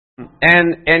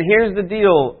And here's the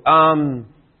deal. I'm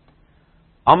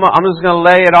just going to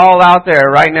lay it all out there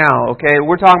right now, okay?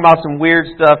 We're talking about some weird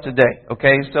stuff today,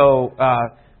 okay? So,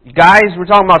 guys, we're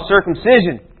talking about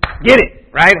circumcision. Get it,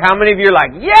 right? How many of you are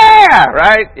like, yeah,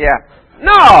 right? Yeah.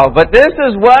 No, but this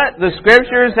is what the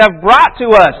Scriptures have brought to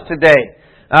us today.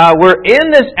 We're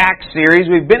in this Acts series.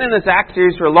 We've been in this Acts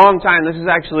series for a long time. This is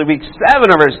actually week 7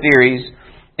 of our series.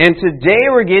 And today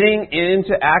we're getting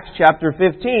into Acts chapter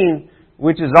 15,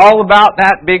 which is all about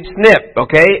that big snip,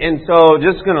 okay? And so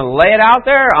just going to lay it out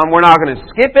there. We're not going to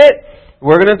skip it.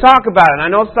 We're going to talk about it. I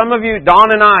know some of you, Don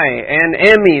and I, and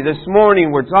Emmy, this morning,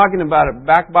 we're talking about it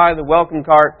back by the welcome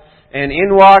cart. And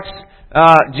in walks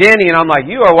Jenny, and I'm like,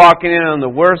 you are walking in on the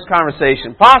worst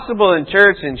conversation possible in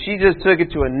church. And she just took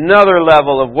it to another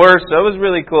level of worse. So it was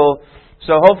really cool.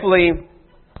 So hopefully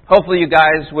you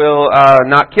guys will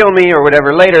not kill me or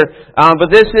whatever later.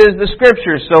 But this is the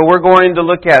Scripture, so we're going to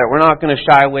look at it. We're not going to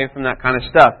shy away from that kind of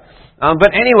stuff.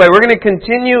 But anyway, we're going to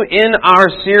continue in our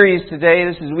series today.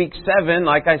 This is week 7,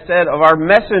 like I said, of our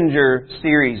Messenger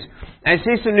series. And I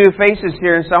see some new faces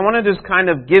here, and so I want to just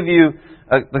kind of give you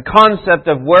the concept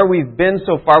of where we've been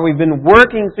so far. We've been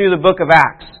working through the book of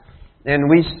Acts. And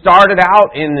we started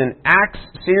out in an Acts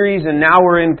series, and now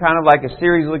we're in kind of like a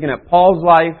series looking at Paul's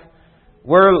life.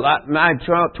 We're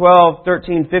 12,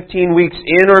 13, 15 weeks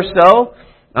in or so.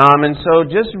 And so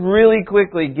just really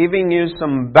quickly giving you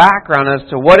some background as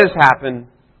to what has happened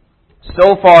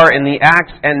so far in the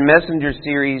Acts and Messenger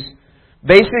series.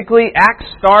 Basically, Acts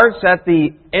starts at the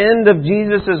end of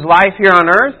Jesus' life here on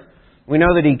earth. We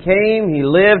know that He came, He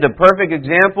lived a perfect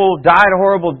example, died a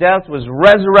horrible death, was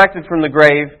resurrected from the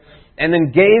grave, and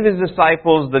then gave His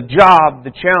disciples the job,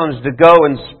 the challenge to go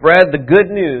and spread the good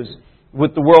news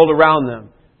with the world around them.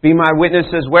 Be my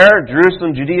witnesses where?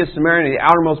 Jerusalem, Judea, Samaria, and the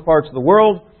outermost parts of the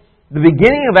world. The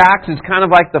beginning of Acts is kind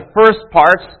of like the first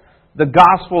parts, the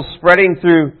gospel spreading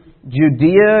through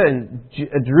Judea and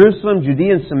Jerusalem,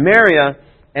 Judea and Samaria.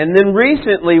 And then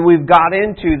recently we've got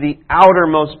into the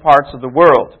outermost parts of the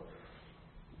world.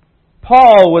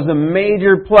 Paul was a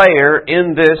major player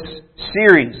in this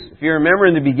series. If you remember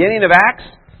in the beginning of Acts,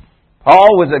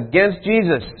 Paul was against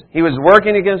Jesus. He was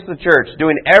working against the church,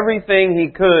 doing everything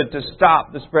he could to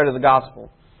stop the spread of the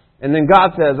gospel. And then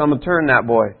God says, I'm going to turn that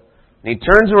boy. And He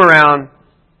turns him around,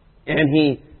 and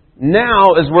he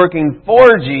now is working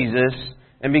for Jesus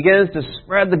and begins to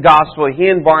spread the gospel. He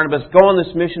and Barnabas go on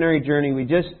this missionary journey. We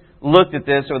just looked at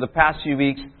this over the past few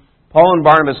weeks. Paul and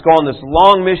Barnabas go on this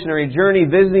long missionary journey,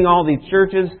 visiting all these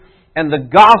churches, and the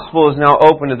gospel is now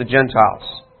open to the Gentiles.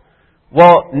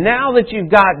 Well, now that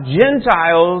you've got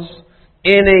Gentiles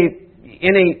in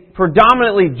a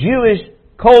predominantly Jewish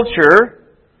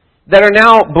culture that are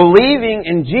now believing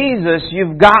in Jesus,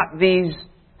 you've got these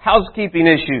housekeeping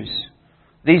issues.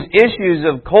 These issues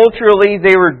of culturally,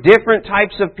 they were different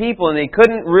types of people and they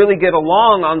couldn't really get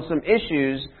along on some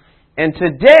issues. And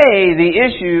today, the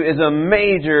issue is a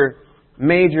major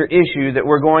issue that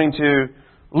we're going to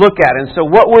look at. And so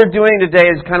what we're doing today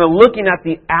is kind of looking at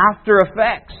the after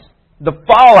effects. The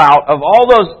fallout of all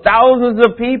those thousands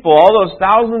of people, all those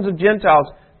thousands of Gentiles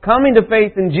coming to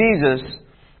faith in Jesus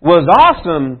was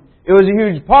awesome. It was a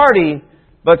huge party.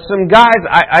 But some guys,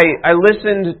 I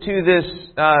listened to this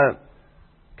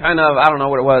kind of, I don't know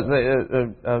what it was,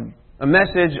 a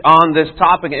message on this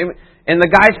topic. And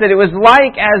the guy said it was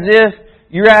like as if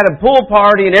you're at a pool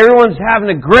party and everyone's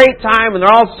having a great time and they're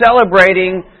all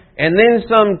celebrating. And then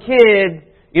some kid,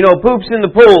 poops in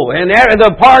the pool, and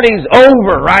the party's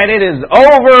over, right? It is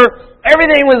over.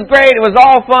 Everything was great. It was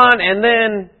all fun, and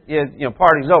then,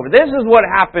 party's over. This is what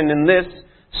happened in this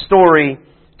story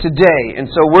today, and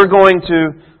so we're going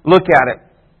to look at it.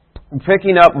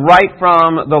 Picking up right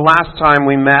from the last time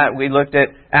we met, we looked at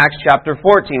Acts chapter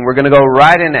 14. We're going to go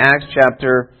right into Acts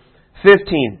chapter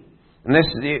 15. And this,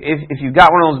 if you've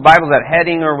got one of those Bibles, that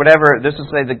heading or whatever, this will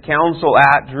say the council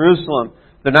at Jerusalem.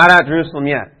 They're not at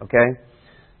Jerusalem yet, okay?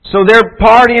 So they're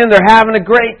partying, they're having a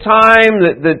great time.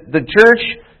 The church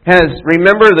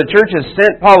the church has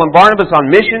sent Paul and Barnabas on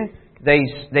mission.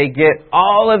 They get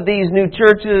all of these new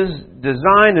churches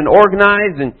designed and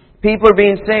organized, and people are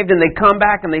being saved, and they come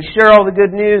back and they share all the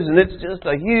good news, and it's just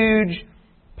a huge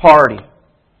party.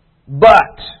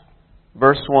 But,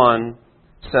 verse 1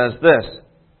 says this.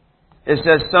 It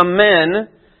says, some men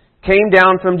came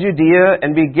down from Judea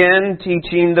and began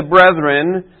teaching the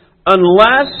brethren,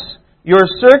 unless you're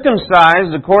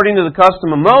circumcised according to the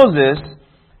custom of Moses,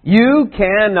 you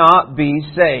cannot be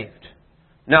saved.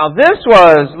 Now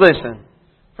listen,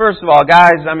 first of all,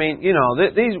 guys,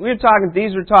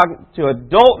 these were talking to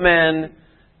adult men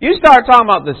You start talking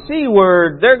about the C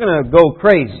word, they're going to go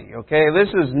crazy, okay? This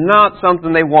is not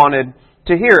something they wanted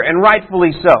to hear, and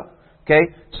rightfully so, okay?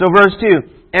 So verse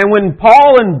 2, and when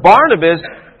Paul and Barnabas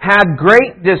had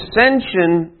great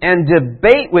dissension and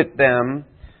debate with them,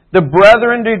 the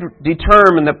brethren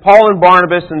determined that Paul and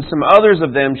Barnabas and some others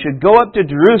of them should go up to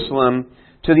Jerusalem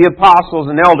to the apostles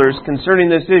and elders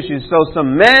concerning this issue. So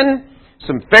some men,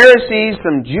 some Pharisees,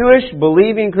 some Jewish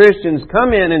believing Christians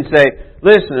come in and say,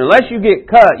 listen, unless you get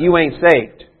cut, you ain't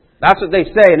saved. That's what they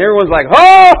say. And everyone's like,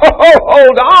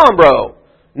 hold on, bro.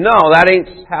 No, that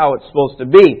ain't how it's supposed to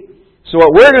be. So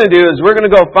what we're going to do is we're going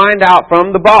to go find out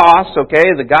from the boss,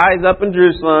 okay, the guys up in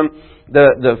Jerusalem,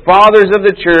 the fathers of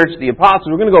the church, the apostles.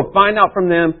 We're going to go find out from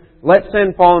them. Let's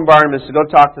send Paul and Barnabas to go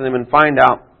talk to them and find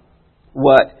out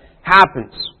what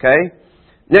happens, okay?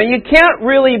 Now you can't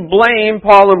really blame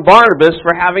Paul and Barnabas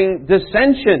for having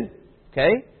dissension,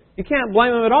 okay? You can't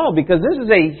blame them at all because this is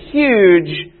a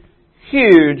huge,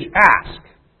 huge ask.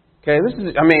 Okay, this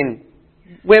is,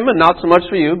 women, not so much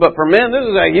for you, but for men, this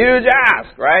is a huge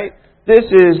ask, right? This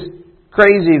is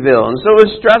crazyville. And so it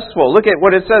was stressful. Look at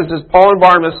what it says. It says Paul and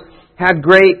Barnabas had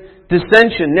great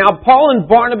dissension. Now, Paul and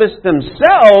Barnabas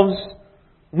themselves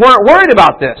weren't worried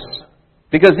about this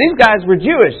because these guys were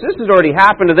Jewish. This had already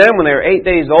happened to them when they were 8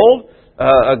 days old.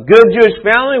 A good Jewish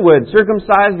family would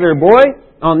circumcise their boy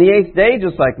on the 8th day,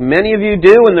 just like many of you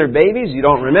do when they're babies. You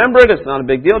don't remember it. It's not a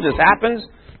big deal. It just happens.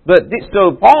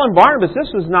 So Paul and Barnabas, this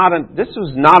was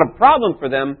not a problem for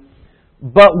them.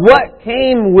 But what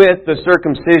came with the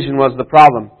circumcision was the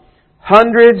problem.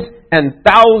 Hundreds and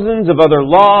thousands of other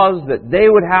laws that they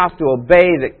would have to obey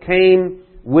that came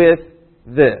with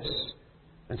this.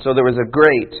 And so there was a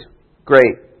great,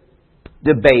 great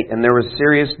debate, and there was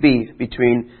serious beef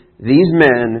between these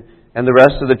men and the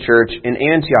rest of the church in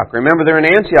Antioch. Remember, they're in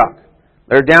Antioch.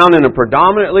 They're down in a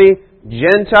predominantly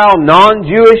Gentile,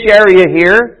 non-Jewish area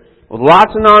here, with lots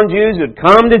of non-Jews who'd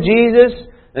come to Jesus.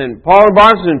 And Paul and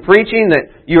Barnabas have been preaching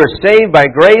that you are saved by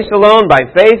grace alone, by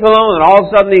faith alone. And all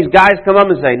of a sudden these guys come up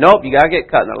and say, nope, you got to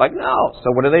get cut. And they're like, no.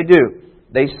 So what do?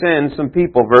 They send some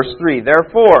people. Verse 3,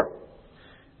 therefore,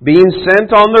 being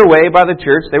sent on their way by the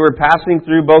church, they were passing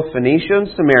through both Phoenicia and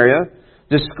Samaria,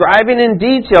 describing in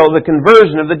detail the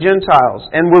conversion of the Gentiles,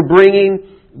 and were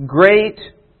bringing great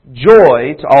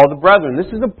joy to all the brethren.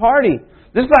 This is a party.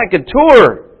 This is like a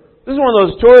tour. This is one of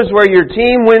those tours where your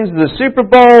team wins the Super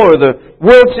Bowl or the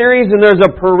World Series and there's a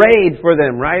parade for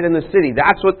them right in the city.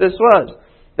 That's what this was.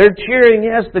 They're cheering,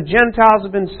 yes, the Gentiles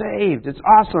have been saved. It's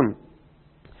awesome.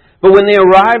 But when they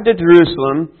arrived at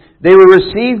Jerusalem, they were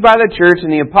received by the church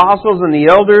and the apostles and the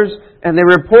elders, and they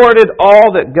reported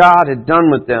all that God had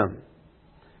done with them.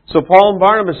 So Paul and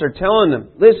Barnabas are telling them,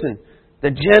 listen,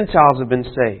 the Gentiles have been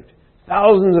saved.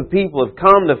 Thousands of people have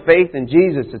come to faith in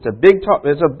Jesus. It's a big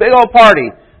old party.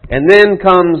 And then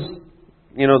comes,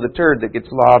 the turd that gets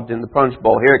lobbed in the punch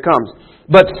bowl. Here it comes.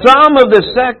 But some of the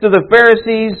sect of the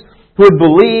Pharisees who had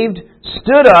believed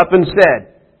stood up and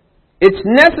said, it's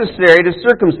necessary to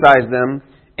circumcise them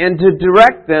and to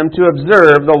direct them to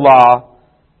observe the law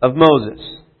of Moses.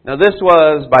 Now this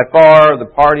was by far the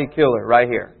party killer right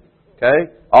here.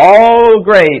 Okay? All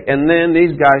great. And then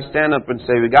these guys stand up and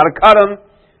say, we got to cut them.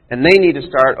 And they need to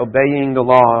start obeying the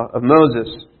law of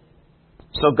Moses.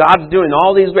 So God's doing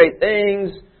all these great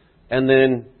things, and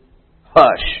then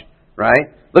hush, right?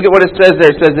 Look at what it says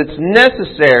there. It says it's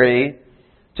necessary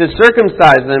to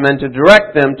circumcise them and to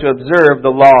direct them to observe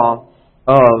the law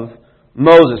of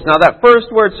Moses. Now that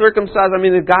first word, circumcise,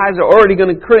 the guys are already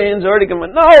going to cringe, already going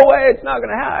to, no way, it's not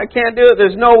going to happen. I can't do it.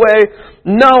 There's no way.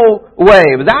 No way.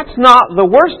 But that's not the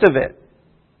worst of it.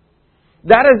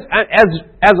 That is,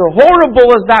 as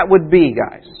horrible as that would be,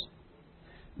 guys,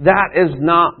 that is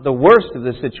not the worst of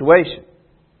the situation.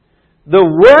 The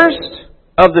worst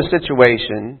of the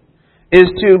situation is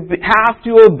to have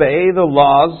to obey the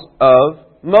laws of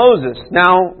Moses.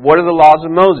 Now, what are the laws of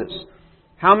Moses?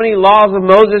 How many laws of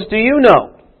Moses do you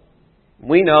know?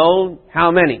 We know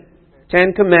how many?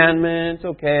 10 Commandments,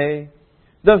 okay.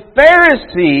 The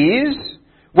Pharisees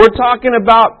were talking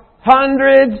about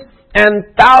hundreds and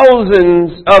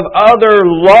thousands of other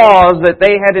laws that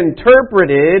they had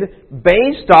interpreted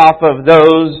based off of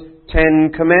those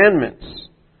 10 Commandments.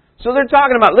 So they're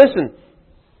talking about, listen,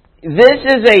 this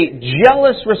is a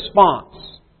jealous response.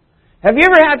 Have you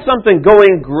ever had something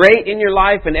going great in your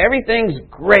life and everything's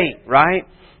great, right?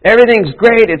 Everything's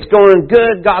great, it's going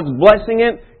good, God's blessing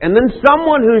it, and then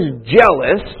someone who's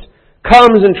jealous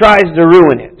comes and tries to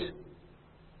ruin it.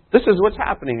 This is what's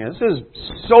happening here. This is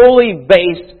solely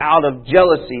based out of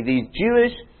jealousy. These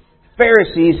Jewish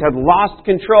Pharisees have lost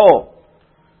control.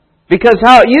 Because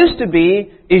how it used to be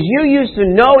is you used to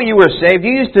know you were saved.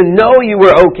 You used to know you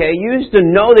were okay. You used to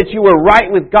know that you were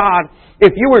right with God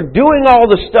if you were doing all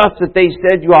the stuff that they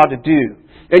said you ought to do.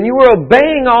 And you were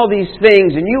obeying all these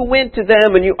things, and you went to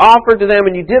them, and you offered to them,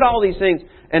 and you did all these things.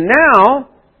 And now,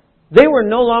 they were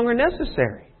no longer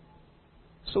necessary.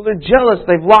 So they're jealous.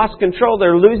 They've lost control.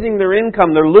 They're losing their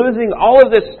income. They're losing all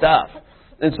of this stuff.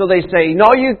 And so they say,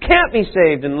 no, you can't be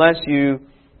saved unless you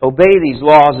obey these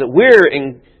laws that we're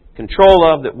in control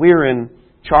of, that we're in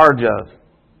charge of.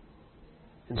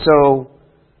 And so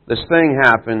this thing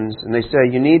happens, and they say,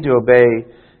 you need to obey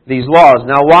these laws.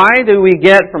 Now, why do we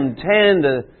get from 10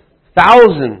 to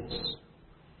thousands?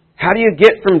 How do you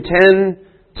get from 10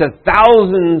 to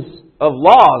thousands of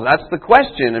laws? That's the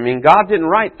question. I mean, God didn't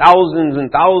write thousands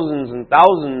and thousands and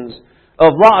thousands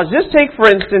of laws. Just take, for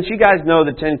instance, you guys know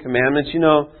the Ten Commandments. You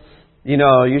know,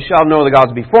 you shall know the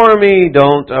gods before me.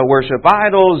 Don't worship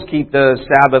idols. Keep the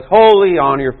Sabbath holy.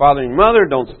 Honor your father and your mother.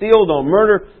 Don't steal. Don't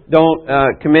murder. Don't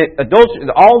commit adultery.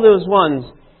 All those ones.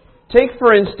 Take,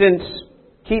 for instance,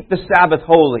 keep the Sabbath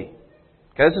holy.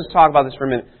 Okay, let's just talk about this for a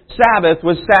minute. Sabbath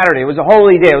was Saturday. It was a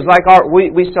holy day. It was like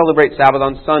we celebrate Sabbath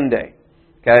on Sunday.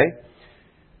 Okay?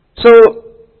 So,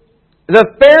 the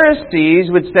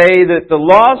Pharisees would say that the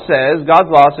law says,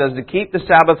 God's law says, to keep the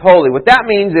Sabbath holy. What that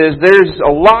means is there's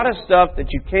a lot of stuff that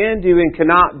you can do and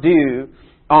cannot do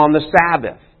on the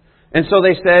Sabbath. And so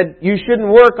they said, you shouldn't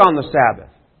work on the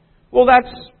Sabbath. Well,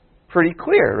 that's pretty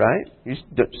clear, right? You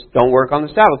just don't work on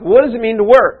the Sabbath. What does it mean to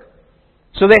work?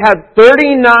 So they had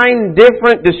 39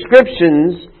 different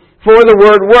descriptions for the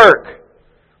word work.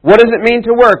 What does it mean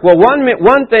to work? Well,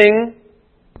 one thing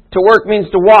to work means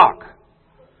to walk.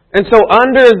 And so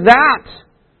under that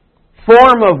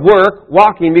form of work,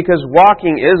 walking, because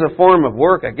walking is a form of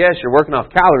work, I guess you're working off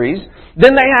calories,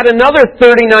 then they had another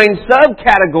 39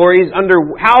 subcategories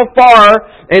under how far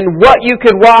and what you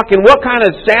could walk and what kind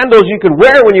of sandals you could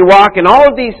wear when you walk and all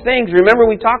of these things. Remember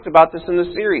we talked about this in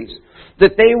the series.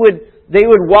 That they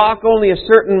would walk only a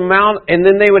certain amount and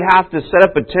then they would have to set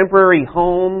up a temporary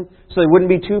home so they wouldn't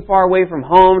be too far away from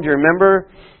home. Do you remember?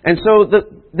 And so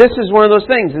this is one of those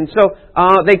things. And so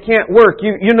they can't work.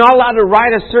 You're not allowed to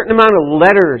write a certain amount of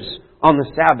letters on the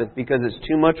Sabbath because it's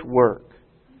too much work.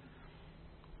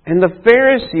 And the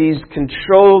Pharisees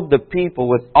controlled the people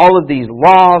with all of these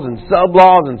laws and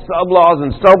sub-laws and sub-laws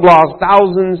and sub-laws,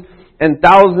 thousands and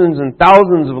thousands and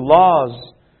thousands of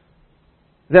laws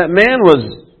that man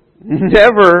was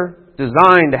never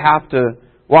designed to have to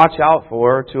watch out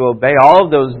for, to obey all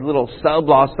of those little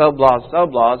sub-laws, sub-laws,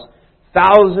 sub-laws.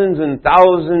 Thousands and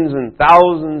thousands and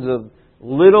thousands of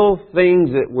little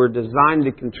things that were designed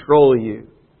to control you.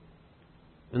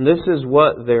 And this is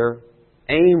what their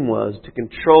aim was, to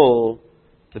control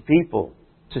the people,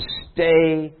 to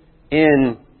stay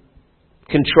in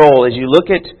control. As you look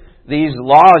at these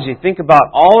laws, you think about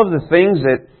all of the things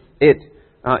that it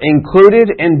included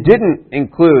and didn't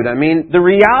include. I mean, the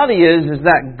reality is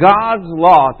that God's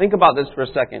law, think about this for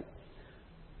a second.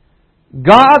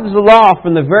 God's law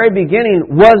from the very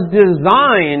beginning was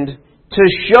designed to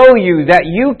show you that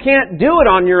you can't do it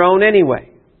on your own anyway.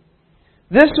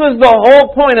 This was the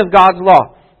whole point of God's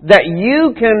law, that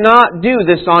you cannot do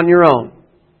this on your own.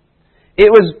 It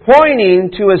was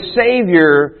pointing to a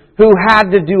Savior who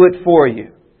had to do it for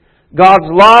you.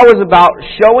 God's law was about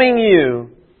showing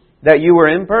you that you were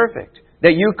imperfect,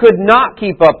 that you could not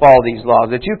keep up all these laws,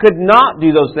 that you could not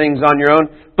do those things on your own,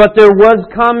 but there was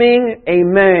coming a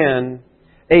man,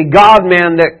 a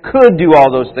God-man that could do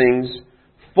all those things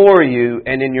for you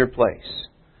and in your place.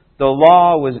 The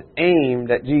law was aimed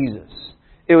at Jesus.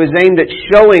 It was aimed at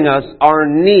showing us our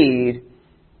need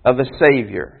of a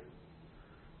Savior.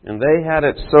 And they had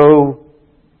it so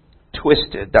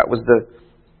twisted. That was the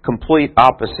complete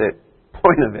opposite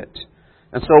point of it.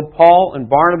 And so Paul and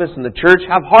Barnabas and the church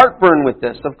have heartburn with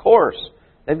this, of course.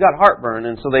 They've got heartburn,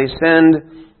 and so they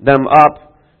send them up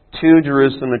to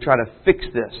Jerusalem to try to fix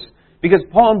this. Because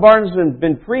Paul and Barnabas have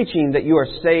been preaching that you are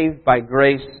saved by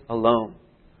grace alone.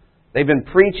 They've been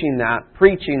preaching that,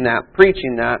 preaching that,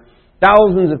 preaching that.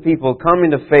 Thousands of people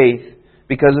coming to faith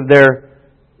because of their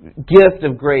gift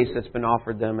of grace that's been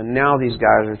offered them. And now these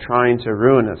guys are trying to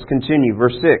ruin us. Continue,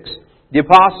 verse 6. The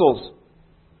apostles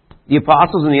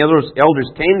and the elders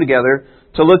came together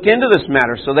to look into this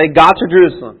matter. So they got to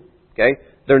Jerusalem. Okay?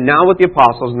 They're now with the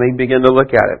apostles and they begin to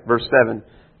look at it. Verse 7.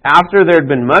 After there had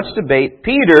been much debate,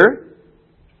 Peter,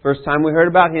 first time we heard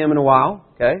about him in a while.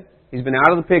 Okay? He's been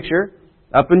out of the picture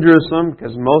up in Jerusalem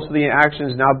because most of the action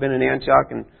has now been in Antioch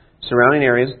and surrounding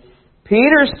areas.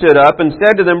 Peter stood up and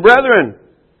said to them, Brethren,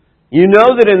 you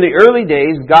know that in the early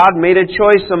days God made a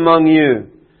choice among you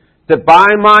that by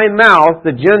my mouth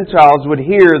the Gentiles would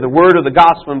hear the word of the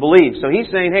gospel and believe. So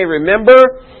he's saying, hey,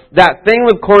 remember that thing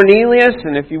with Cornelius?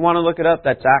 And if you want to look it up,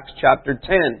 that's Acts chapter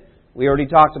 10. We already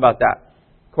talked about that.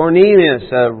 Cornelius,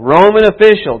 a Roman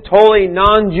official, totally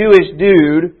non-Jewish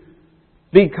dude,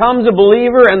 becomes a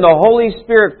believer and the Holy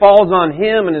Spirit falls on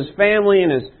him and his family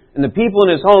and the people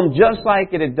in his home just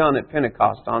like it had done at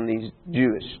Pentecost on these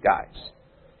Jewish guys.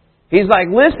 He's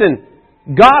like, listen,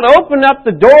 God opened up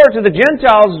the door to the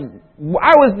Gentiles.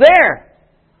 I was there.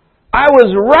 I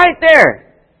was right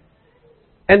there.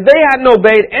 And they hadn't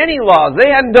obeyed any laws.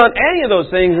 They hadn't done any of those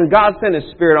things, and God sent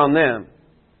His Spirit on them.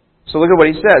 So look at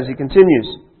what He says. He continues.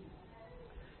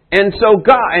 And so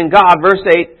God, verse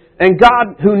 8, and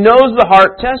God, who knows the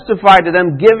heart, testified to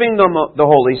them, giving them the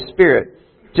Holy Spirit,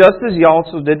 just as He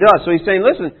also did to us. So He's saying,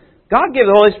 listen, God gave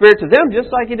the Holy Spirit to them just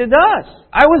like He did to us.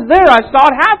 I was there. I saw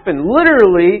it happen.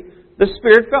 Literally, the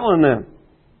Spirit fell on them.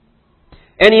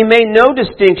 And He made no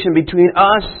distinction between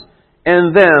us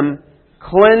and them,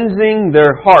 cleansing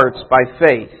their hearts by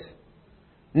faith.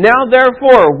 Now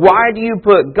therefore, why do you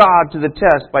put God to the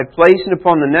test by placing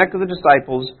upon the neck of the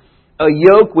disciples a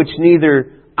yoke which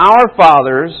neither our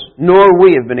fathers nor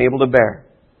we have been able to bear?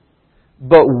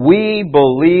 But we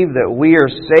believe that we are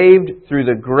saved through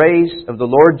the grace of the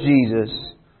Lord Jesus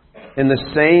in the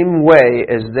same way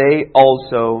as they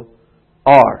also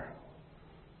are.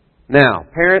 Now,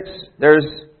 parents, there's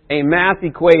a math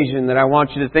equation that I want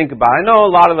you to think about. I know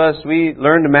a lot of us, we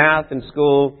learned math in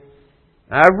school.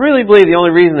 I really believe the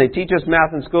only reason they teach us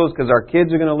math in school is because our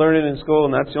kids are going to learn it in school,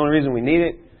 and that's the only reason we need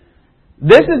it.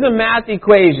 This is a math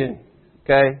equation,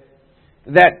 okay,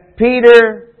 that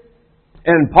Peter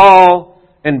and Paul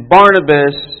and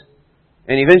Barnabas,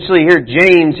 and eventually here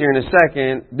James here in a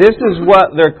second, this is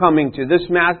what they're coming to, this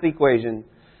math equation,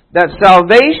 that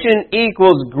salvation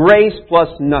equals grace plus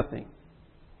nothing.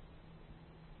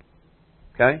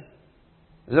 Okay?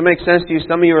 Does that make sense to you?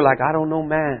 Some of you are like, I don't know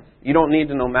math. You don't need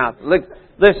to know math. Look,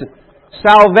 listen,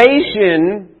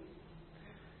 salvation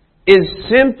is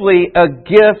simply a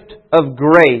gift of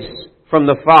grace from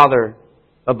the Father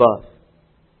above.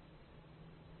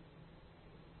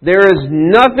 There is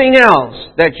nothing else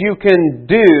that you can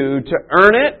do to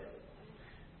earn it.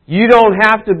 You don't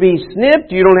have to be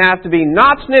snipped. You don't have to be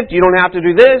not snipped. You don't have to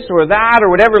do this or that or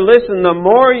whatever. Listen, the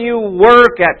more you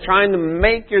work at trying to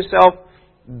make yourself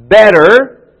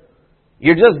better,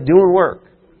 you're just doing work.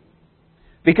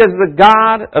 Because the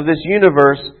God of this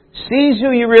universe sees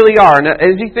who you really are. Now,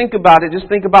 as you think about it, just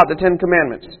think about the Ten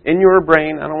Commandments. In your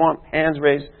brain, I don't want hands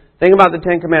raised. Think about the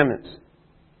Ten Commandments.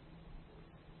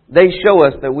 They show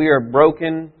us that we are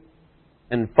broken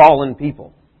and fallen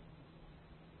people.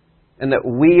 And that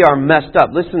we are messed up.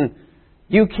 Listen,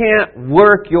 you can't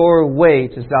work your way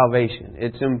to salvation.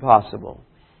 It's impossible.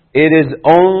 It is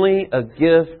only a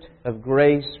gift of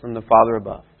grace from the Father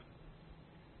above.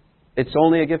 It's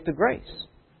only a gift of grace.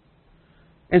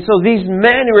 And so these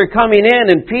men who are coming in,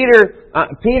 and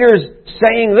Peter's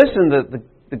saying, listen,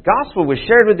 the gospel was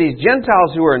shared with these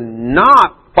Gentiles who are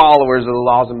not followers of the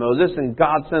laws of Moses, and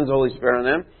God sends the Holy Spirit on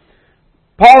them.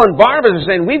 Paul and Barnabas are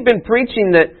saying, we've been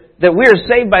preaching that we are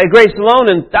saved by grace alone,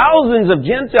 and thousands of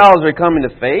Gentiles are coming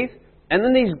to faith. And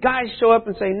then these guys show up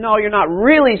and say, no, you're not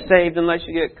really saved unless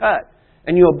you get cut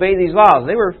and you obey these laws.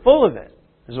 They were full of it,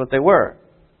 is what they were.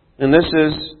 And this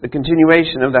is the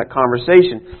continuation of that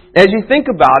conversation. As you think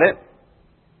about it,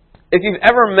 if you've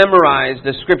ever memorized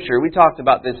the Scripture, we talked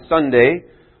about this Sunday,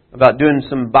 about doing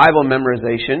some Bible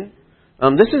memorization.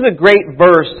 This is a great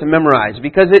verse to memorize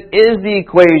because it is the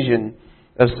equation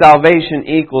of salvation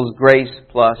equals grace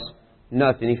plus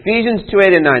nothing. Ephesians 2,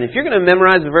 8, and 9. If you're going to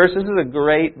memorize the verse, this is a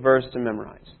great verse to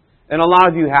memorize. And a lot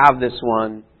of you have this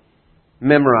one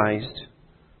memorized.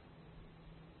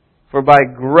 For by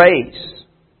grace,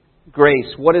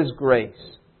 what is grace?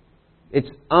 It's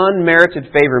unmerited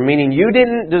favor, meaning you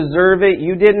didn't deserve it,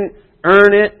 you didn't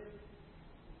earn it.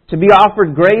 To be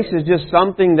offered grace is just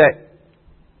something that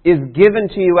is given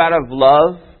to you out of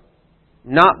love,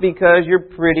 not because you're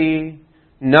pretty,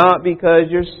 not because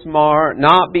you're smart,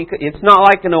 it's not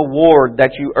like an award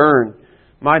that you earn.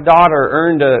 My daughter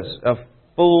earned a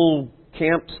full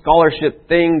camp scholarship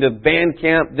thing to band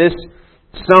camp this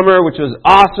summer, which was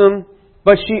awesome.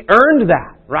 But she earned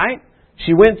that, right?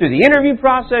 She went through the interview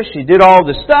process. She did all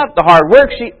the stuff, the hard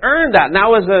work. She earned that. And that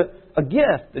was a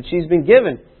gift that she's been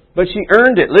given. But she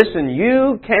earned it. Listen,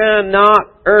 you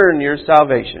cannot earn your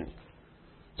salvation.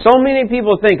 So many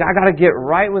people think, I got to get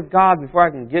right with God before I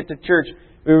can get to church.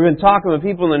 We've been talking with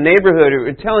people in the neighborhood who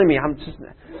are telling me,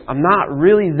 I'm not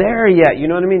really there yet. You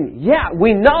know what I mean? Yeah,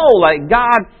 we know, like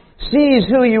God sees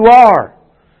who you are.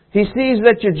 He sees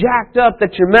that you're jacked up,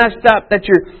 that you're messed up, that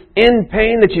you're in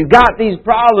pain, that you've got these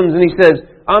problems. And He says,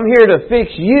 I'm here to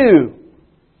fix you.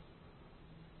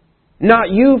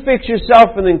 Not you fix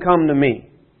yourself and then come to me.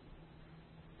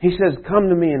 He says, come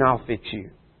to me and I'll fix you.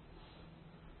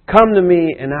 Come to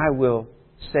me and I will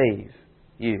save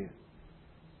you.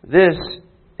 This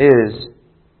is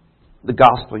the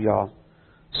gospel, y'all.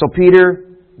 So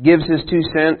Peter gives his 2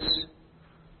 cents.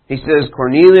 He says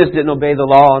Cornelius didn't obey the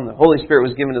law and the Holy Spirit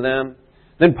was given to them.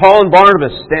 Then Paul and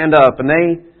Barnabas stand up and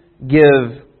they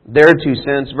give their 2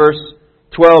 cents. Verse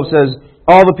 12 says,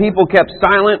 all the people kept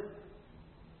silent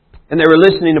and they were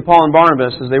listening to Paul and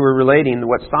Barnabas as they were relating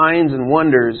what signs and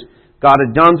wonders God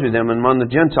had done through them among the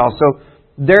Gentiles. So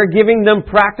they're giving them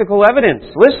practical evidence.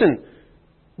 Listen,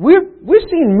 we're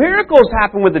seeing miracles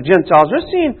happen with the Gentiles.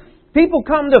 We're seeing people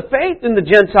come to faith in the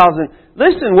Gentiles. And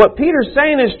listen, what Peter's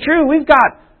saying is true. We've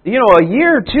got, a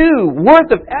year or two worth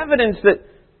of evidence that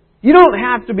you don't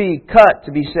have to be cut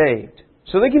to be saved.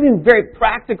 So they're giving very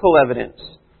practical evidence.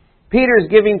 Peter's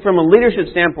giving, from a leadership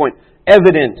standpoint,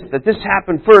 evidence that this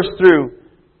happened first through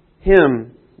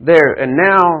him there. And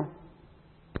now,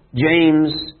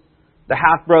 James, the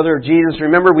half-brother of Jesus.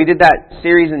 Remember we did that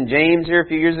series in James here a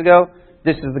few years ago?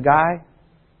 This is the guy.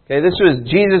 Okay, this was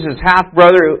Jesus'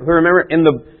 half-brother. Who, remember,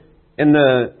 in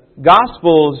the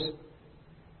Gospels,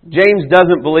 James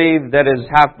doesn't believe that his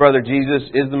half-brother Jesus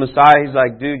is the Messiah. He's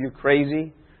like, dude, you're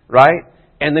crazy, right?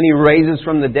 And then he raises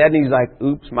from the dead and he's like,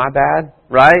 oops, my bad,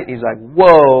 right? He's like,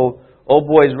 whoa, old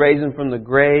boy's raising from the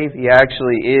grave. He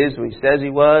actually is who he says he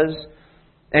was.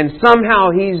 And somehow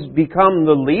he's become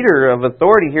the leader of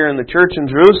authority here in the church in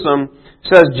Jerusalem.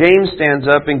 Says James stands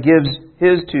up and gives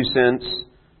his 2 cents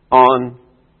on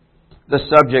the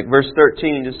subject. Verse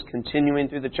 13, just continuing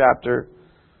through the chapter.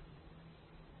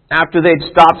 After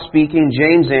they'd stopped speaking,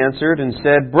 James answered and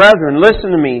said, brethren,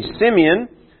 listen to me. Simeon,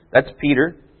 that's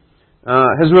Peter,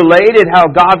 has related how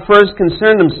God first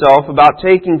concerned Himself about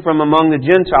taking from among the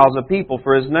Gentiles a people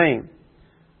for His name.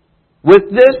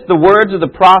 With this, the words of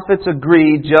the prophets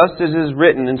agree, just as is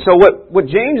written. And so what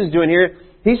James is doing here,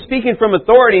 he's speaking from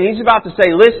authority, and he's about to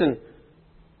say, listen,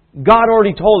 God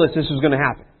already told us this was going to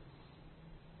happen.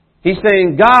 He's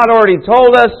saying, God already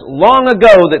told us long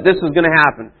ago that this was going to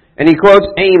happen. And he quotes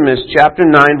Amos chapter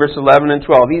 9, verse 11 and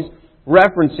 12. He's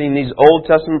referencing these Old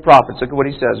Testament prophets. Look at what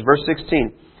he says. Verse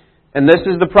 16. And this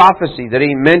is the prophecy that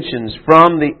he mentions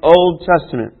from the Old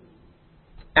Testament.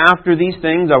 After these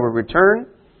things I will return,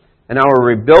 and I will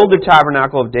rebuild the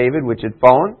tabernacle of David, which had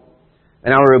fallen.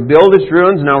 And I will rebuild its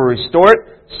ruins, and I will restore it,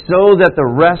 so that the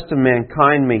rest of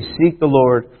mankind may seek the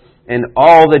Lord, and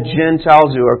all the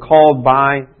Gentiles who are called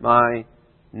by my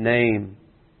name.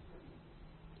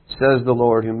 Says the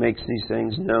Lord, who makes these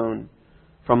things known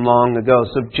from long ago.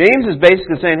 So James is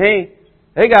basically saying,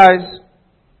 hey guys,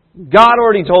 God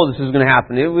already told us this was going to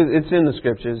happen. It's in the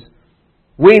Scriptures.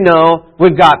 We know.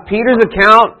 We've got Peter's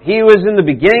account. He was in the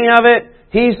beginning of it.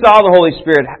 He saw the Holy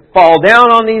Spirit fall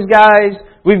down on these guys.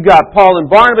 We've got Paul and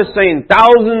Barnabas saying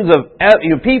thousands of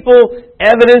people,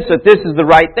 evidence that this is the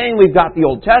right thing. We've got the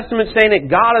Old Testament saying it.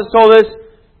 God has told us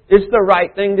it's the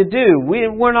right thing to do.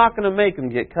 We're not going to make them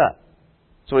get cut.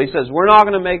 So he says, we're not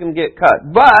going to make them get cut.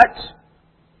 But,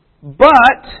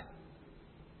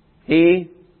 he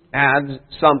adds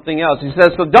something else. He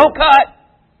says, so don't cut,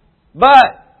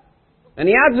 but, and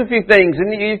he adds a few things.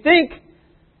 And you think,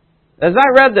 as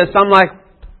I read this, I'm like,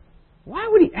 why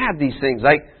would he add these things?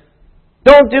 Like,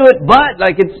 don't do it, but,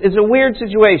 like, it's a weird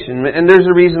situation, and there's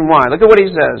a reason why. Look at what he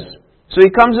says. So he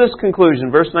comes to this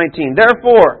conclusion, verse 19.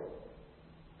 Therefore,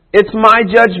 it's my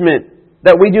judgment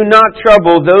that we do not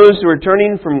trouble those who are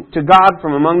turning to God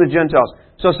from among the Gentiles.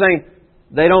 So saying,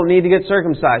 they don't need to get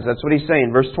circumcised. That's what he's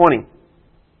saying. Verse 20.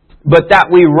 But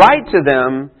that we write to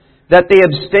them that they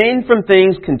abstain from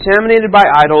things contaminated by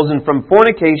idols and from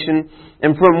fornication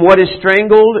and from what is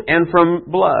strangled and from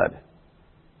blood.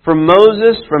 For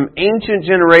Moses from ancient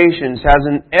generations has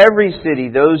in every city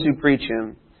those who preach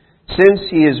Him, since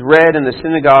He is read in the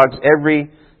synagogues every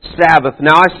Sabbath.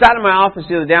 Now I sat in my office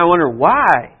the other day and I wondered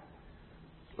why.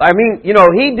 I mean,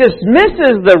 he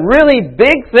dismisses the really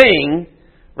big thing,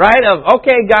 right, of,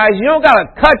 okay, guys, you don't got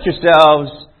to cut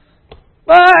yourselves,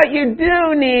 but you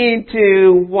do need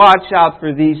to watch out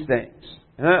for these things.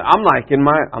 And I'm like,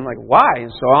 why?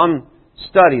 And so I'm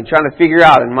studying, trying to figure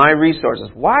out in my resources,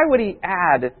 why would he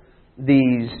add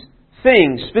these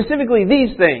things, specifically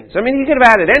these things? I mean, he could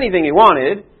have added anything he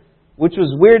wanted, which was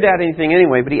weird to add anything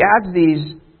anyway, but he adds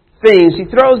these things. He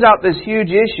throws out this huge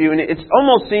issue, and it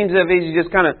almost seems as if he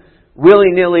just kind of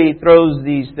willy-nilly throws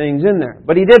these things in there.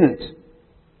 But he didn't.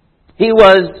 He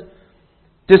was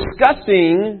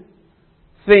discussing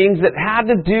things that had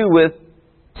to do with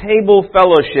table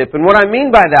fellowship. And what I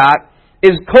mean by that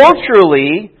is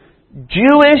culturally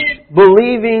Jewish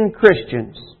believing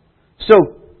Christians.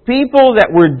 So people that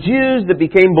were Jews that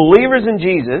became believers in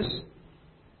Jesus,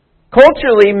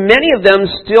 culturally many of them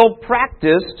still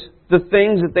practiced the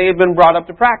things that they had been brought up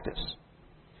to practice,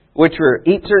 which were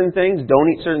eat certain things, don't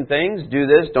eat certain things, do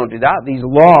this, don't do that. These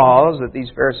laws that these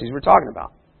Pharisees were talking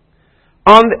about.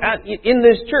 In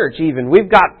this church even, we've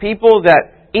got people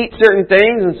that eat certain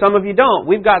things and some of you don't.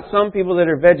 We've got some people that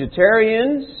are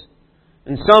vegetarians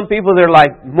and some people that are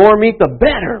like, more meat the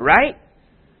better, right?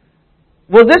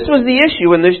 Well, this was the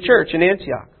issue in this church in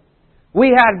Antioch.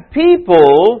 We had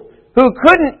people who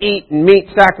couldn't eat meat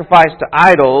sacrificed to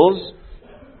idols,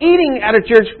 eating at a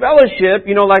church fellowship,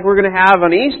 like we're going to have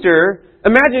on Easter.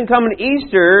 Imagine coming to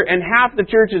Easter and half the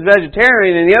church is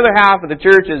vegetarian and the other half of the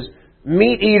church is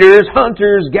meat eaters,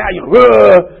 hunters,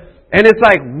 and it's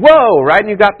like, whoa, right? And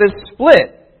you've got this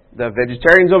split. The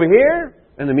vegetarians over here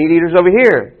and the meat eaters over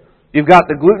here. You've got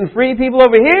the gluten-free people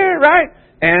over here, right?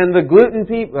 And the gluten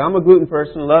people, I'm a gluten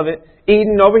person, love it,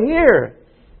 eating over here.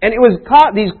 And it was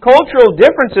these cultural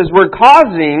differences were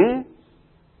causing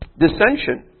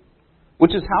dissension,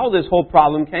 which is how this whole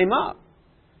problem came up.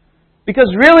 Because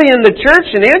really in the church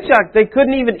in Antioch, they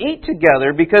couldn't even eat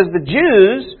together because the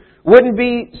Jews wouldn't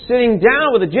be sitting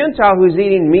down with a Gentile who's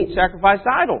eating meat sacrificed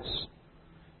to idols.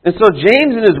 And so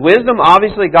James in his wisdom,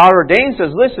 obviously God ordained,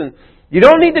 says, listen, you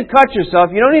don't need to cut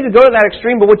yourself, you don't need to go to that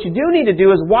extreme, but what you do need to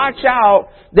do is watch out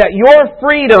that your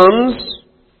freedoms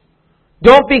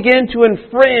don't begin to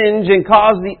infringe and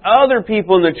cause the other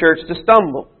people in the church to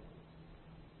stumble.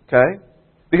 Okay?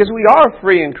 Because we are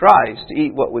free in Christ to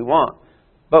eat what we want.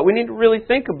 But we need to really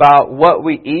think about what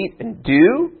we eat and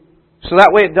do, so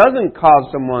that way it doesn't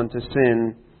cause someone to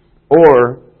sin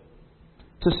or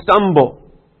to stumble.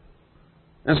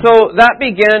 And so that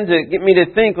began to get me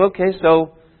to think, okay,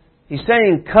 so he's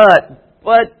saying cut,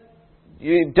 but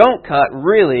you don't cut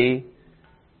really.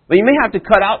 But you may have to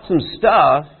cut out some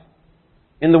stuff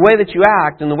in the way that you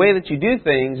act, in the way that you do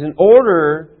things, in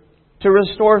order to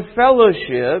restore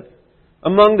fellowship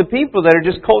among the people that are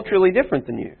just culturally different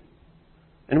than you.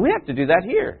 And we have to do that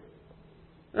here.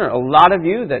 There are a lot of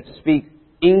you that speak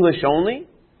English only.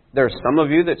 There are some of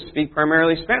you that speak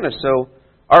primarily Spanish. So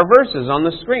our verses on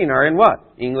the screen are in what?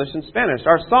 English and Spanish.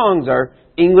 Our songs are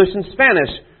English and Spanish.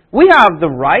 We have the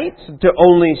right to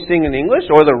only sing in English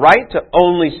or the right to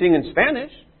only sing in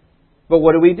Spanish. But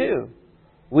what do?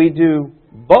 We do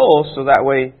both so that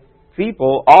way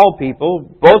people, all people,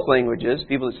 both languages,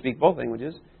 people that speak both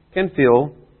languages, can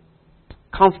feel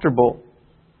comfortable.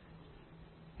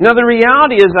 Now the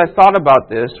reality is, I thought about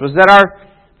this, was that our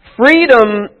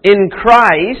freedom in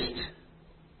Christ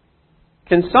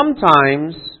can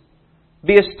sometimes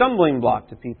be a stumbling block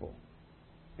to people.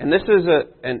 And this is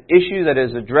an issue that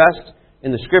is addressed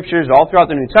in the Scriptures all throughout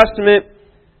the New Testament.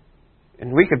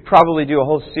 And we could probably do a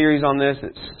whole series on this.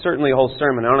 It's certainly a whole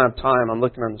sermon. I don't have time. I'm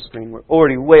looking on the screen. We're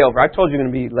already way over. I told you you're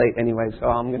going to be late anyway, so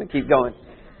I'm going to keep going.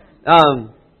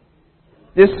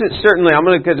 This is certainly, I'm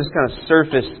going to just kind of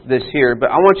surface this here, but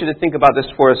I want you to think about this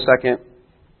for a second,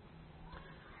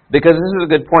 because this is a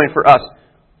good point for us.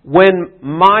 When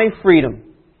my freedom,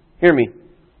 hear me,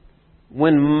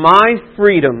 when my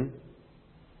freedom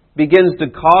begins to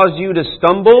cause you to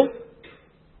stumble,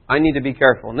 I need to be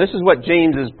careful. And this is what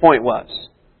James's point was.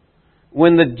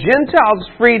 When the Gentiles'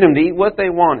 freedom to eat what they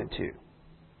wanted to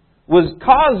was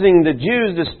causing the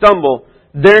Jews to stumble,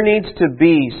 there needs to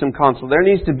be some counsel. There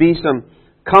needs to be some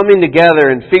coming together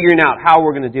and figuring out how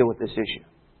we're going to deal with this issue.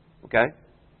 Okay?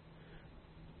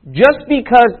 Just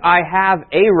because I have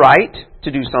a right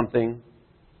to do something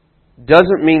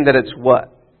doesn't mean that it's what?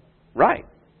 Right.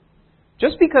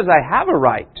 Just because I have a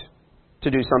right to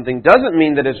do something doesn't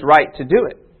mean that it's right to do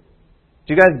it.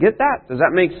 Do you guys get that? Does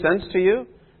that make sense to you?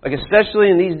 Like, especially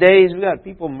in these days, we got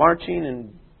people marching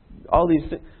and all these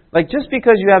things. Like, just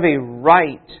because you have a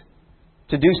right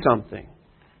to do something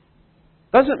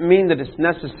doesn't mean that it's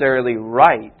necessarily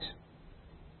right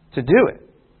to do it.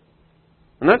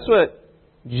 And that's what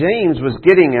James was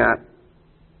getting at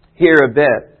here a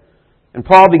bit. And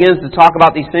Paul begins to talk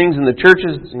about these things in the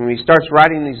churches, and he starts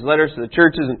writing these letters to the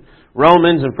churches in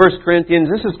Romans and 1 Corinthians.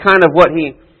 This is kind of what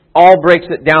he all breaks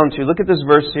it down to. Look at this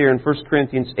verse here in 1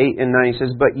 Corinthians 8 and 9. He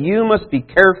says, "But you must be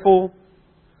careful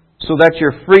so that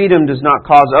your freedom does not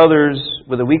cause others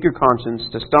with a weaker conscience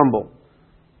to stumble."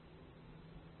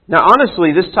 Now,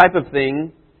 honestly, this type of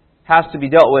thing has to be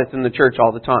dealt with in the church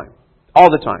all the time. All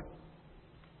the time.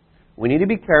 We need to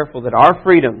be careful that our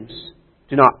freedoms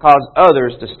do not cause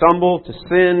others to stumble, to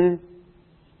sin,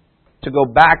 to go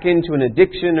back into an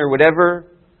addiction or whatever.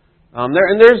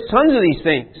 There's tons of these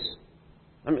things.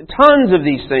 Tons of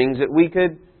these things that we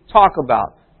could talk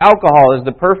about. Alcohol is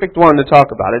the perfect one to talk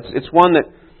about. It's one that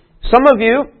some of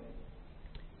you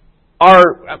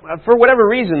are, for whatever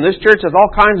reason, this church has all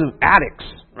kinds of addicts,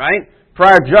 right?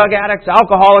 Prior drug addicts,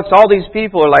 alcoholics, all these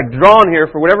people are like drawn here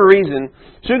for whatever reason.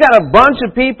 So we've got a bunch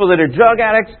of people that are drug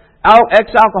addicts,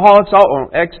 ex-alcoholics,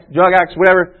 ex-drug addicts,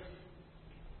 whatever.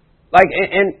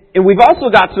 And we've also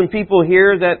got some people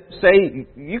here that say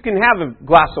you can have a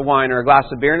glass of wine or a glass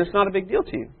of beer and it's not a big deal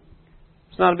to you.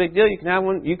 It's not a big deal. You can have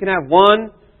one. You can have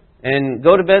one and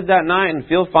go to bed that night and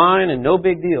feel fine and no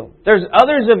big deal. There's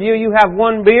others of you, you have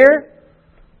one beer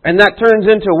and that turns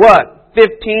into what?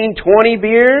 15, 20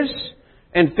 beers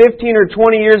and 15 or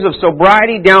 20 years of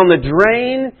sobriety down the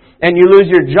drain and you lose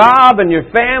your job and your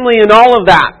family and all of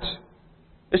that.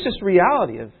 It's just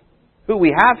reality of who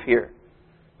we have here.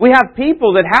 We have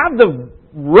people that have the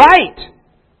right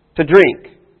to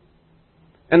drink.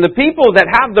 And the people that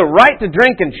have the right to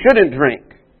drink and shouldn't drink.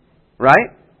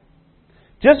 Right?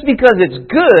 Just because it's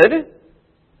good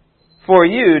for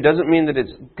you doesn't mean that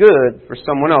it's good for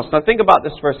someone else. Now think about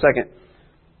this for a second.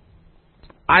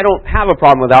 I don't have a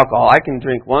problem with alcohol. I can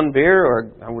drink one beer,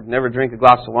 or I would never drink a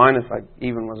glass of wine if I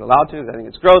even was allowed to. I think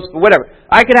it's gross, but whatever.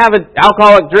 I could have an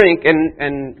alcoholic drink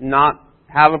and not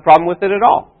have a problem with it at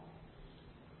all.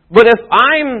 But if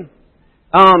I'm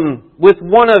with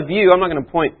one of you, I'm not going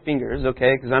to point fingers,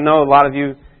 okay, because I know a lot of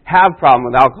you have a problem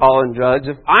with alcohol and drugs.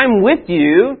 If I'm with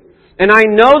you, and I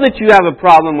know that you have a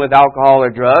problem with alcohol or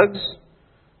drugs,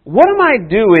 what am I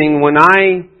doing when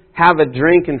I have a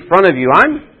drink in front of you?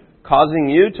 I'm causing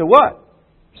you to what?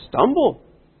 Stumble.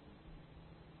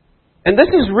 And this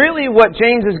is really what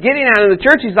James is getting at in the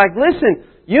church. He's like, listen,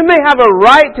 you may have a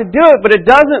right to do it, but it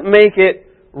doesn't make it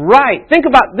right. Think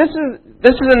about, this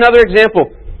is another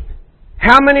example.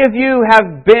 How many of you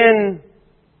have been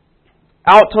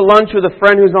out to lunch with a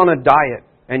friend who's on a diet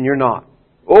and you're not?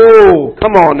 Oh,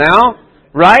 come on now.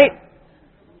 Right?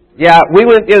 Yeah, we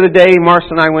went the other day, Marcia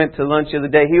and I went to lunch the other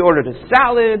day. He ordered a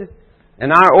salad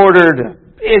and I ordered a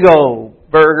big old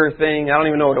burger thing. I don't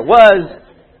even know what it was.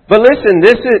 But listen,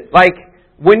 this is like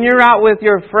when you're out with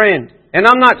your friend. And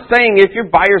I'm not saying if you're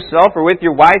by yourself or with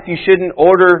your wife, you shouldn't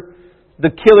order the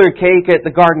killer cake at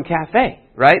the Garden Cafe,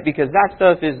 right? Because that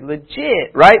stuff is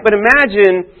legit, right? But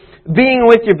imagine being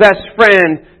with your best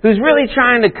friend who's really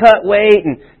trying to cut weight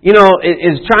and, you know,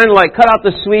 is trying to like cut out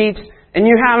the sweets and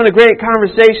you're having a great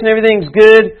conversation, everything's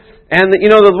good. And,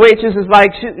 you know, the waitress is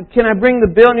like, can I bring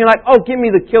the bill? And you're like, oh, give me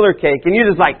the killer cake. And you're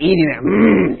just like eating it.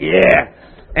 Yeah.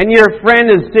 And your friend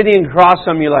is sitting across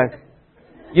from you like,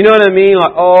 you know what I mean?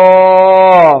 Like,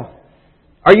 oh.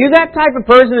 Are you that type of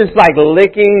person that's like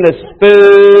licking the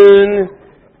spoon?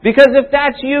 Because if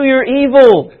that's you, you're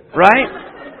evil, right?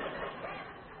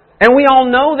 And we all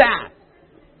know that.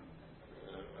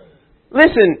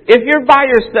 Listen, if you're by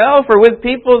yourself or with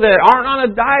people that aren't on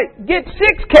a diet, get 6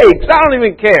 cakes. I don't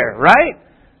even care, right?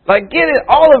 Like, get it,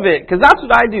 all of it, because that's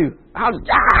what I do.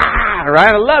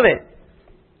 Right? I love it.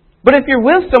 But if you're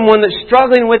with someone that's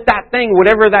struggling with that thing,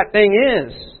 whatever that thing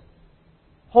is,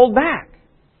 hold back.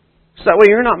 So that way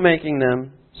you're not making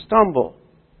them stumble.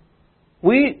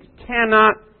 We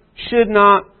cannot, should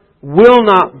not, will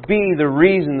not be the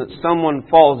reason that someone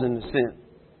falls into sin.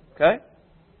 Okay?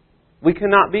 We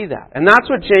cannot be that. And that's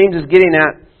what James is getting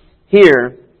at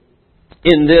here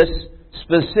in this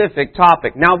specific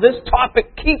topic. Now this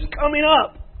topic keeps coming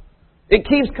up. It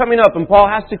keeps coming up and Paul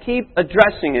has to keep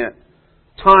addressing it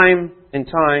time and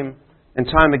time and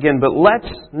time again. But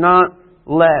let's not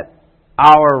let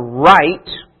our right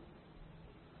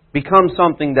become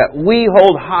something that we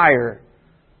hold higher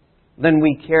than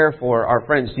we care for our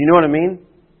friends. Do you know what I mean?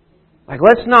 Like,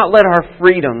 let's not let our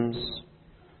freedoms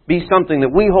be something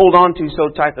that we hold on to so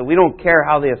tight that we don't care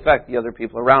how they affect the other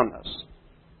people around us.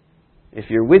 If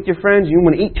you're with your friends, you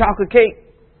want to eat chocolate cake,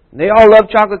 and they all love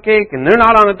chocolate cake, and they're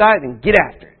not on a diet, then get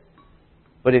after it.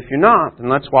 But if you're not, then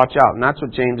let's watch out. And that's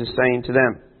what James is saying to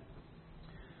them.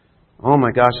 Oh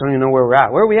my gosh, I don't even know where we're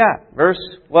at. Where are we at? Verse,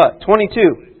 what? 22.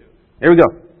 Here we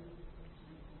go.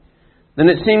 Then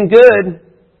it seemed good,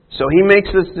 so he makes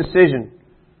this decision.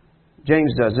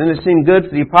 James does. Then it seemed good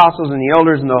for the apostles and the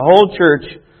elders and the whole church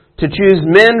to choose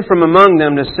men from among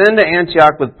them to send to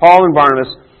Antioch with Paul and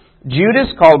Barnabas, Judas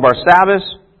called Barsabbas,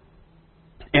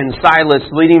 and Silas,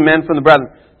 leading men from the brethren.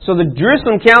 So the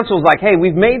Jerusalem council is like, hey,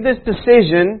 we've made this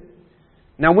decision.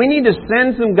 Now we need to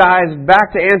send some guys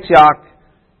back to Antioch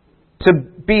to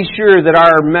be sure that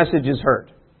our message is heard.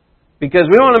 Because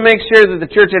we want to make sure that the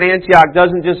church at Antioch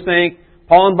doesn't just think,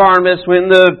 Paul and Barnabas went in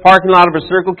the parking lot of a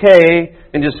Circle K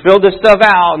and just filled this stuff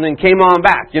out and then came on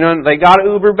back. You know, they got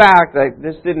Uber back.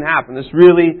 This didn't happen. This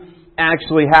really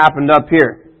actually happened up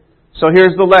here. So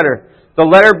here's the letter. The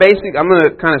letter basically, I'm going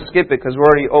to kind of skip it because we're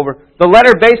already over. The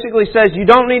letter basically says you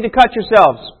don't need to cut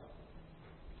yourselves,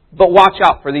 but watch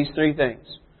out for these three things.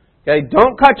 Okay,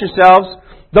 don't cut yourselves.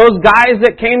 Those guys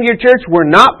that came to your church were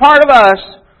not part of us.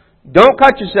 Don't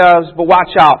cut yourselves, but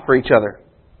watch out for each other.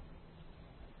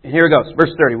 And here it goes,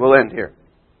 verse 30. We'll end here.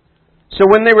 So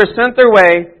when they were sent their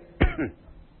way,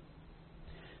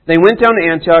 they went down to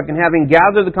Antioch, and having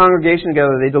gathered the congregation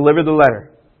together, they delivered the letter.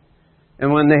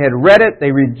 And when they had read it, they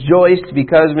rejoiced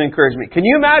because of encouragement. Can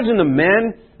you imagine the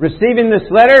men receiving this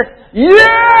letter?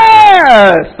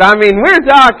 Yes! I mean, we're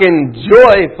talking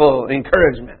joyful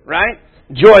encouragement, right?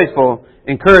 Joyful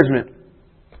encouragement.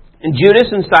 And Judas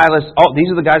and Silas, these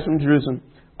are the guys from Jerusalem,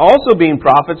 also being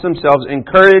prophets themselves,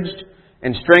 encouraged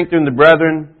and strengthened the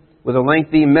brethren with a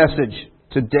lengthy message.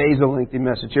 Today's a lengthy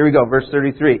message. Here we go, verse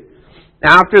 33.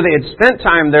 After they had spent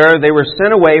time there, they were sent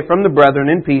away from the brethren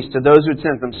in peace to those who had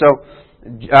sent them. So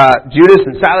Judas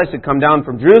and Silas had come down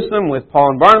from Jerusalem with Paul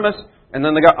and Barnabas, and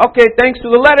then they go, okay, thanks for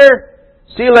the letter.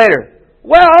 See you later.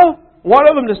 Well, one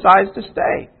of them decides to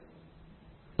stay.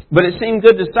 But it seemed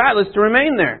good to Silas to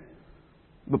remain there.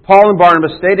 But Paul and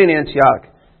Barnabas stayed in Antioch,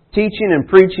 teaching and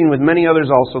preaching with many others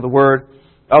also the word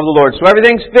of the Lord. So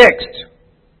everything's fixed.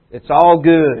 It's all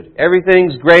good.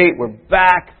 Everything's great. We're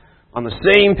back on the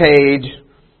same page.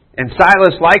 And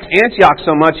Silas likes Antioch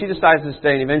so much, he decides to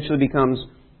stay and eventually becomes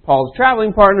Paul's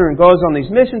traveling partner and goes on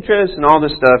these mission trips and all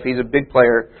this stuff. He's a big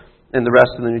player in the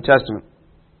rest of the New Testament.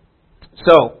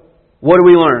 So, what do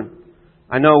we learn?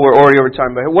 I know we're already over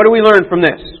time, but what do we learn from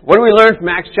this? What do we learn from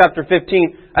Acts chapter 15?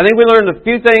 I think we learned a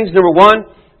few things. Number one,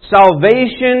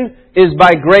 salvation is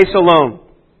by grace alone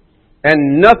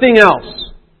and nothing else.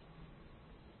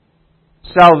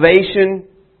 Salvation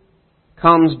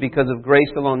comes because of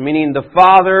grace alone, meaning the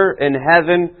Father in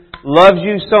heaven loves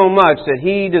you so much that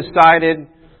He decided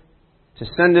to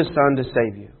send His Son to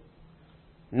save you.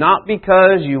 Not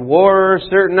because you wore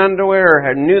certain underwear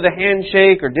or knew the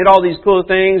handshake or did all these cool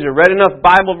things or read enough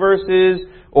Bible verses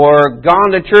or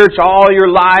gone to church all your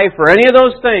life or any of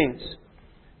those things.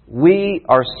 We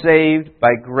are saved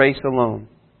by grace alone.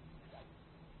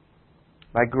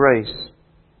 By grace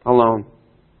alone.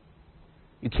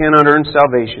 You cannot earn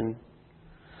salvation.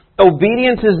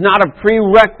 Obedience is not a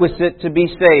prerequisite to be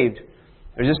saved.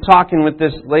 I was just talking with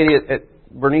this lady at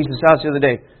Bernice's house the other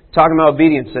day, talking about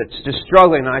obedience, that's just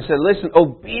struggling. And I said, listen,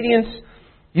 obedience,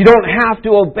 you don't have to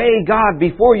obey God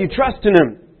before you trust in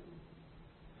Him.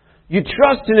 You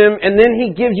trust in Him and then He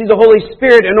gives you the Holy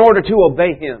Spirit in order to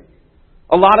obey Him.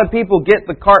 A lot of people get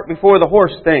the cart before the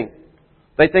horse thing.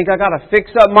 They think, I got to fix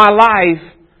up my life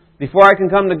before I can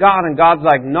come to God. And God's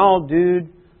like, no, dude,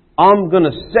 I'm going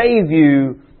to save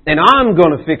you and I'm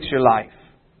going to fix your life.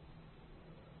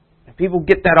 And people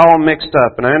get that all mixed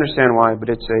up, and I understand why, but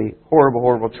it's a horrible,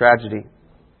 horrible tragedy.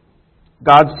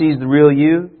 God sees the real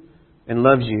you and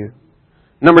loves you.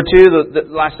 Number two, the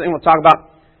last thing we'll talk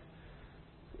about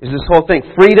is this whole thing.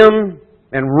 Freedom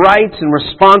and rights and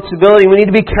responsibility. We need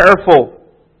to be careful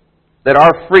that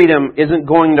our freedom isn't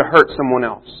going to hurt someone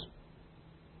else.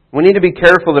 We need to be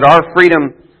careful that our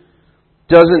freedom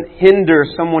doesn't hinder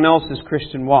someone else's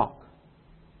Christian walk.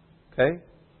 Okay?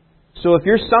 So if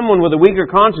you're someone with a weaker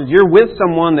conscience, you're with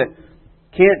someone that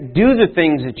can't do the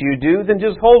things that you do, then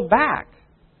just hold back.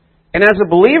 And as a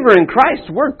believer in Christ,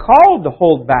 we're called to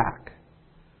hold back.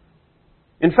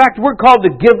 In fact, we're called to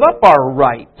give up our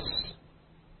rights.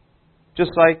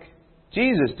 Just like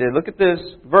Jesus did. Look at this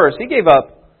verse. He gave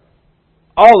up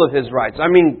all of His rights. I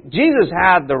mean, Jesus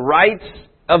had the rights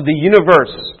of the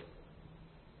universe.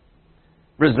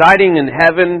 Residing in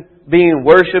heaven, being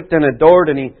worshipped and adored,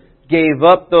 and He gave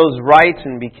up those rights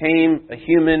and became a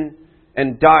human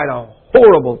and died a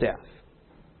horrible death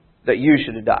that you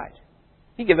should have died.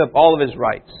 He gave up all of His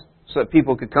rights so that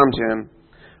people could come to Him.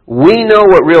 We know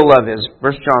what real love is.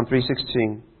 1 John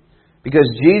 3:16. Because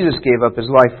Jesus gave up His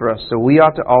life for us, so we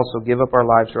ought to also give up our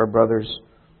lives to our brothers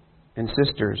and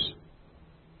sisters.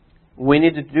 We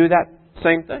need to do that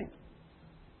same thing.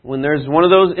 When there's one of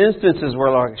those instances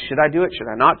where, like, should I do it? Should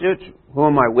I not do it? Who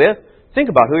am I with? Think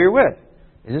about who you're with.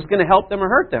 Is this going to help them or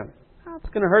hurt them? Oh,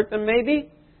 it's going to hurt them maybe.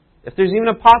 If there's even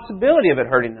a possibility of it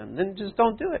hurting them, then just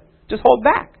don't do it. Just hold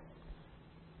back.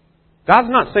 God's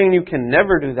not saying you can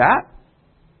never do that.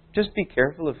 Just be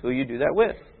careful of who you do that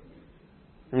with.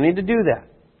 You need to do that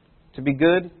to be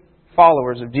good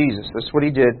followers of Jesus. That's what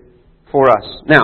He did for us. Now,